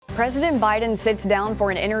President Biden sits down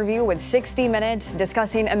for an interview with 60 Minutes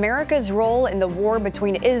discussing America's role in the war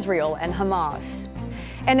between Israel and Hamas.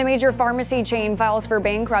 And a major pharmacy chain files for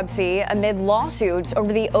bankruptcy amid lawsuits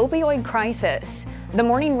over the opioid crisis. The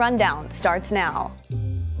Morning Rundown starts now.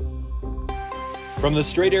 From the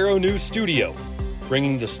Straight Arrow News Studio,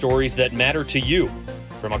 bringing the stories that matter to you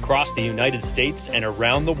from across the United States and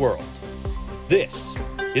around the world. This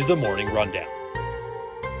is the Morning Rundown.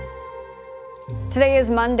 Today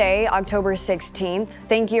is Monday, October 16th.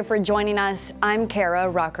 Thank you for joining us. I'm Kara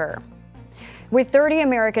Rucker. With 30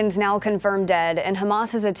 Americans now confirmed dead in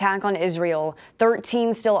Hamas's attack on Israel,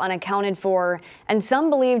 13 still unaccounted for, and some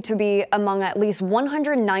believed to be among at least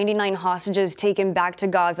 199 hostages taken back to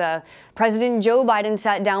Gaza, President Joe Biden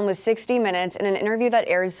sat down with 60 Minutes in an interview that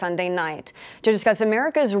airs Sunday night to discuss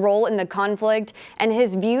America's role in the conflict and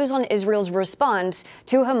his views on Israel's response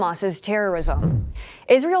to Hamas's terrorism.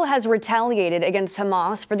 Israel has retaliated against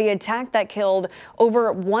Hamas for the attack that killed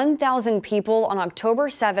over 1,000 people on October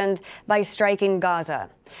 7th by striking Gaza.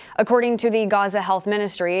 According to the Gaza Health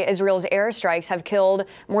Ministry, Israel's airstrikes have killed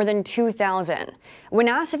more than 2,000. When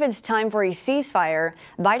asked if it's time for a ceasefire,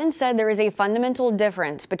 Biden said there is a fundamental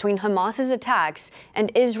difference between Hamas's attacks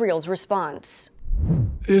and Israel's response.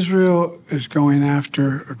 Israel is going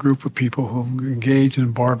after a group of people who engage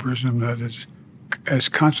in barbarism that is as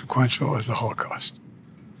consequential as the Holocaust.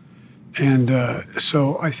 And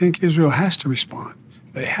so I think Israel has to respond.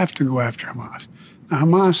 They have to go after Hamas. Now,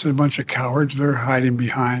 Hamas is a bunch of cowards. They're hiding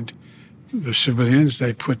behind the civilians.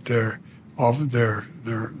 They put their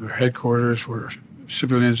headquarters where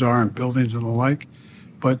civilians are and buildings and the like.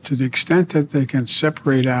 But to the extent that they can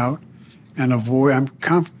separate out and avoid, I'm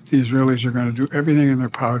confident the Israelis are going to do everything in their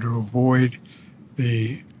power to avoid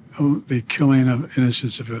the killing of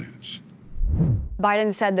innocent civilians.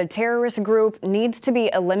 Biden said the terrorist group needs to be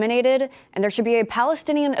eliminated and there should be a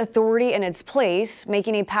Palestinian Authority in its place,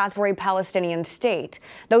 making a path for a Palestinian state,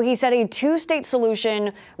 though he said a two-state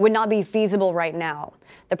solution would not be feasible right now.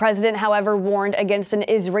 The president, however, warned against an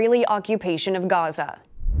Israeli occupation of Gaza.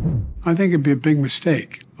 I think it'd be a big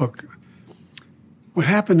mistake. Look, what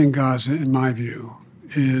happened in Gaza, in my view,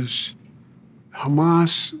 is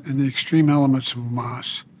Hamas and the extreme elements of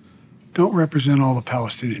Hamas don't represent all the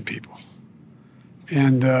Palestinian people.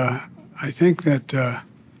 And I think that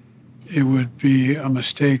it would be a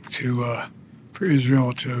mistake for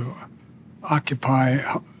Israel to occupy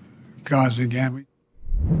Gaza again.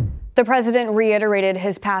 The president reiterated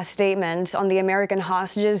his past statements on the American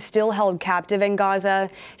hostages still held captive in Gaza,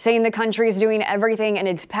 saying the country is doing everything in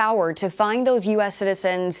its power to find those U.S.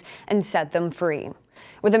 citizens and set them free.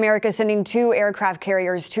 With America sending 2 aircraft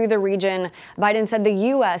carriers to the region, Biden said the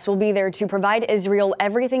U.S. will be there to provide Israel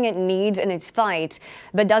everything it needs in its fight,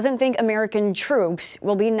 but doesn't think American troops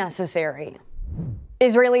will be necessary.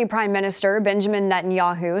 Israeli Prime Minister Benjamin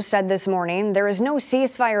Netanyahu said this morning there is no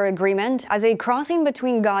ceasefire agreement as a crossing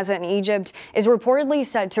between Gaza and Egypt is reportedly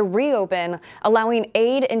set to reopen, allowing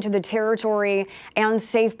aid into the territory and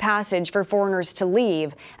safe passage for foreigners to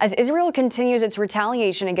leave, as Israel continues its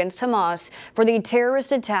retaliation against Hamas for the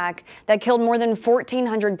terrorist attack that killed more than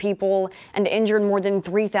 1,400 people and injured more than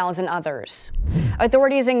 3,000 others.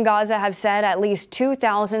 Authorities in Gaza have said at least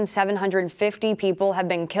 2,750 people have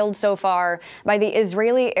been killed so far by the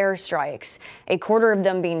Israeli airstrikes, a quarter of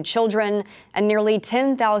them being children, and nearly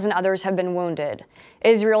 10,000 others have been wounded.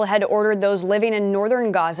 Israel had ordered those living in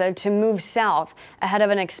northern Gaza to move south ahead of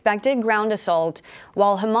an expected ground assault,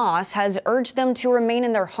 while Hamas has urged them to remain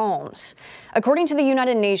in their homes. According to the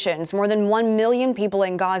United Nations, more than 1 million people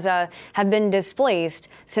in Gaza have been displaced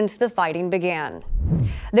since the fighting began.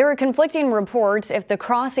 There are conflicting reports if the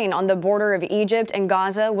crossing on the border of Egypt and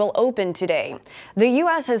Gaza will open today. The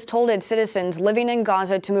U.S. has told its citizens living in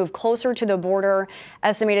Gaza to move closer to the border,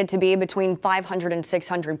 estimated to be between 500 and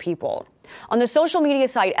 600 people. On the social media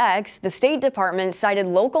site X, the State Department cited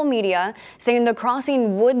local media saying the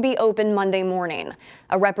crossing would be open Monday morning.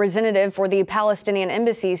 A representative for the Palestinian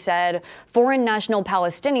embassy said foreign national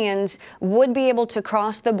Palestinians would be able to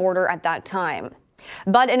cross the border at that time.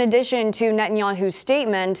 But in addition to Netanyahu's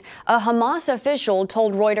statement, a Hamas official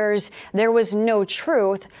told Reuters there was no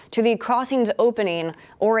truth to the crossing's opening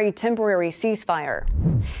or a temporary ceasefire.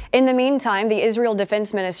 In the meantime, the Israel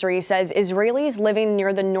Defense Ministry says Israelis living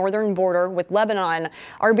near the northern border with Lebanon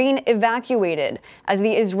are being evacuated as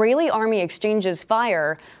the Israeli army exchanges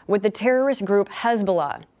fire with the terrorist group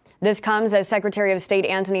Hezbollah. This comes as Secretary of State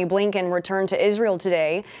Antony Blinken returned to Israel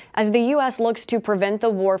today as the U.S. looks to prevent the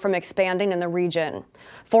war from expanding in the region.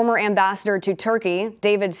 Former ambassador to Turkey,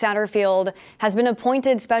 David Satterfield, has been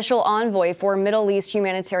appointed special envoy for Middle East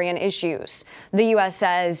humanitarian issues. The U.S.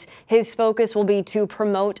 says his focus will be to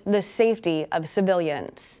promote the safety of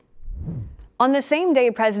civilians. On the same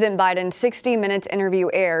day President Biden's 60 Minutes interview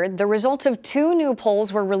aired, the results of 2 new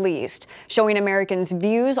polls were released, showing Americans'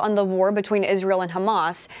 views on the war between Israel and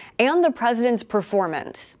Hamas and the president's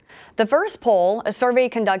performance. The first poll, a survey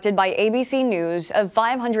conducted by ABC News of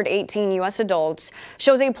 518 U.S. adults,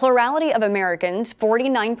 shows a plurality of Americans,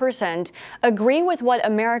 49%, agree with what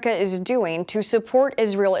America is doing to support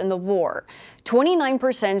Israel in the war.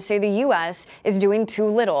 29% say the U.S. is doing too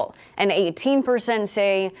little, and 18%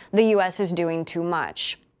 say the U.S. is doing too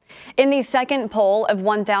much. In the second poll of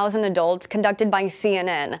 1,000 adults conducted by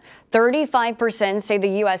CNN, 35% say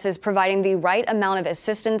the U.S. is providing the right amount of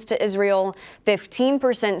assistance to Israel,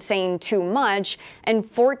 15% saying too much, and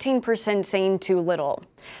 14% saying too little.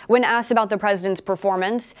 When asked about the president's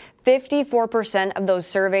performance, 54% of those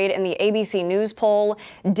surveyed in the ABC News poll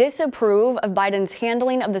disapprove of Biden's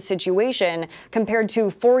handling of the situation, compared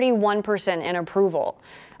to 41% in approval.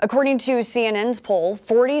 According to CNN's poll,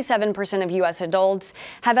 47% of U.S. adults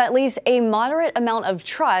have at least a moderate amount of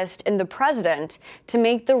trust in the president to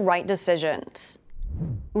make the right decisions.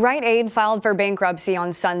 Rite Aid filed for bankruptcy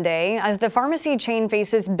on Sunday as the pharmacy chain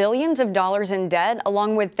faces billions of dollars in debt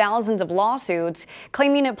along with thousands of lawsuits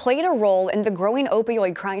claiming it played a role in the growing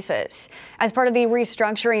opioid crisis. As part of the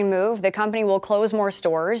restructuring move, the company will close more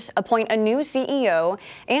stores, appoint a new CEO,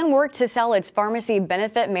 and work to sell its pharmacy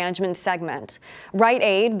benefit management segment. Rite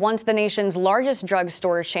Aid, once the nation's largest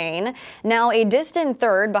drugstore chain, now a distant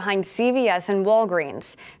third behind CVS and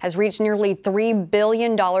Walgreens, has reached nearly $3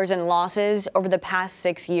 billion in losses over the past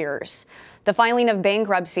 6 years. The filing of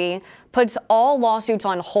bankruptcy puts all lawsuits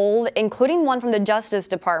on hold, including one from the Justice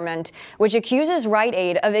Department, which accuses Rite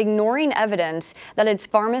Aid of ignoring evidence that its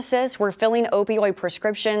pharmacists were filling opioid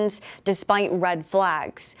prescriptions despite red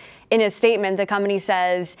flags. In a statement, the company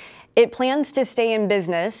says it plans to stay in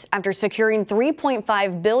business after securing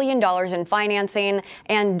 $3.5 billion in financing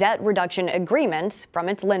and debt reduction agreements from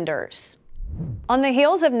its lenders. On the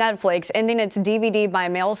heels of Netflix ending its DVD by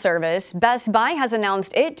mail service, Best Buy has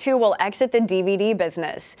announced it too will exit the DVD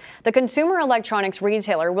business. The consumer electronics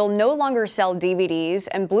retailer will no longer sell DVDs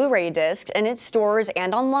and Blu-ray discs in its stores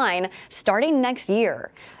and online starting next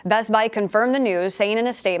year. Best Buy confirmed the news, saying in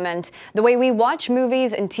a statement, "The way we watch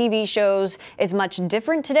movies and TV shows is much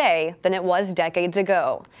different today than it was decades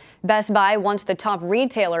ago." Best Buy, once the top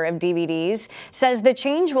retailer of DVDs, says the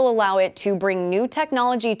change will allow it to bring new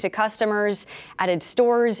technology to customers at its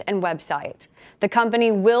stores and website. The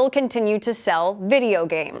company will continue to sell video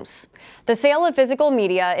games. The sale of physical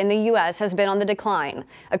media in the U.S. has been on the decline.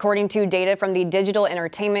 According to data from the Digital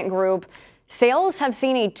Entertainment Group, sales have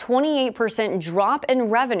seen a 28% drop in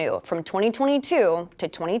revenue from 2022 to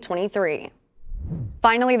 2023.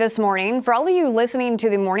 Finally this morning, for all of you listening to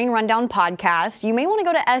the Morning Rundown podcast, you may want to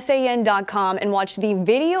go to SAN.com and watch the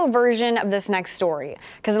video version of this next story.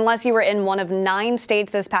 Because unless you were in one of 9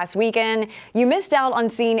 states this past weekend, you missed out on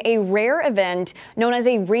seeing a rare event known as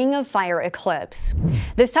a Ring of Fire eclipse.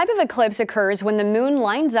 This type of eclipse occurs when the moon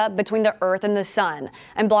lines up between the Earth and the sun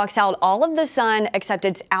and blocks out all of the sun except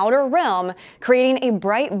its outer rim, creating a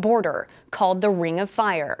bright border called the Ring of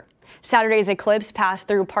Fire. Saturday's eclipse passed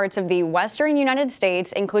through parts of the western United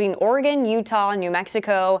States, including Oregon, Utah, New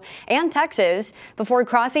Mexico, and Texas, before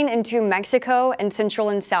crossing into Mexico and Central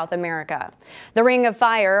and South America. The Ring of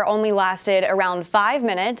Fire only lasted around 5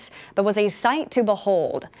 minutes, but was a sight to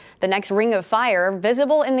behold. The next Ring of Fire,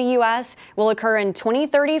 visible in the U.S., will occur in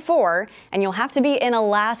 2034, and you'll have to be in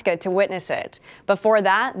Alaska to witness it. Before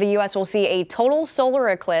that, the U.S. will see a total solar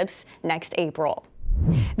eclipse next April.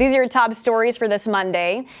 These are your top stories for this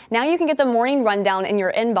Monday. Now you can get the morning rundown in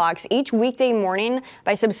your inbox each weekday morning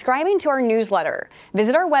by subscribing to our newsletter.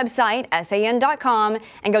 Visit our website, SAN.com,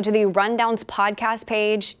 and go to the Rundowns podcast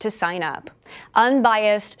page to sign up.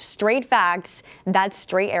 Unbiased, straight facts, that's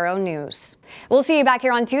Straight Arrow News. We'll see you back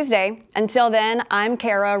here on Tuesday. Until then, I'm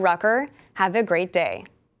Kara Rucker. Have a great day.